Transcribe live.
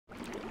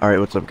Alright,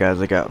 what's up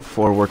guys? I got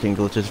 4 working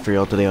glitches for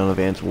y'all today on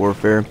Advanced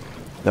Warfare.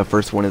 The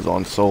first one is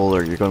on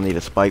Solar. You're going to need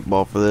a spike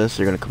ball for this.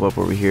 You're going to come up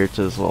over here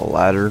to this little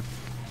ladder.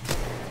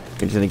 You're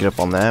just going to get up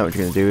on that. What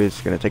you're going to do is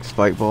you're going to take a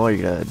spike ball,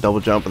 you're going to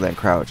double jump and then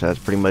crouch. That's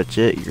pretty much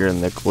it. You're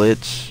in the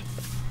glitch.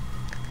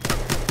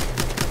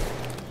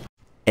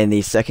 And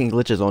the second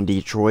glitch is on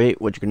Detroit.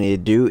 What you're going to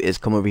need to do is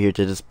come over here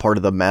to this part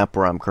of the map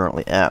where I'm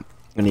currently at.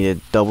 You're going to need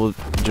to double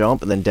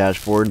jump and then dash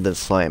forward and then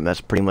slam.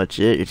 That's pretty much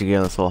it. You're going to get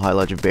on this little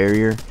highlighted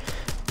barrier.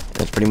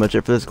 That's pretty much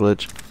it for this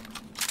glitch.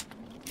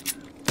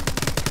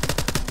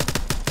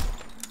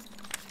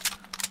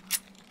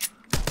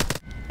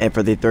 And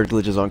for the third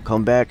glitch is on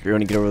comeback. You're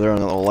going to get over there on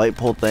the little light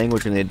pole thing.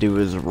 What you're going to do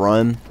is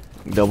run,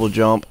 double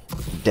jump,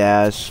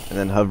 dash, and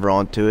then hover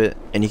onto it.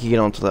 And you can get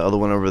onto the other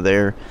one over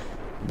there.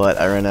 But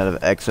I ran out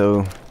of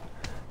exo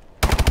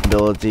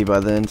ability by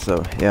then.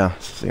 So yeah,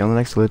 see you on the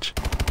next glitch.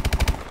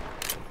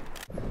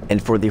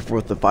 And for the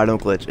fourth and final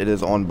glitch, it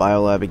is on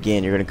Biolab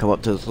again. You're going to come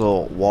up to this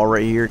little wall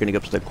right here. You're going to go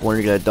up to the corner.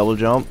 You're going to double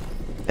jump.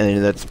 And then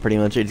that's pretty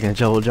much it. You're going to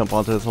double jump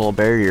onto this little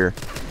barrier.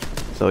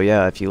 So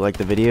yeah, if you like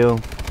the video,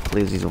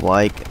 please leave a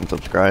like and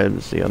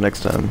subscribe. See you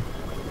next time.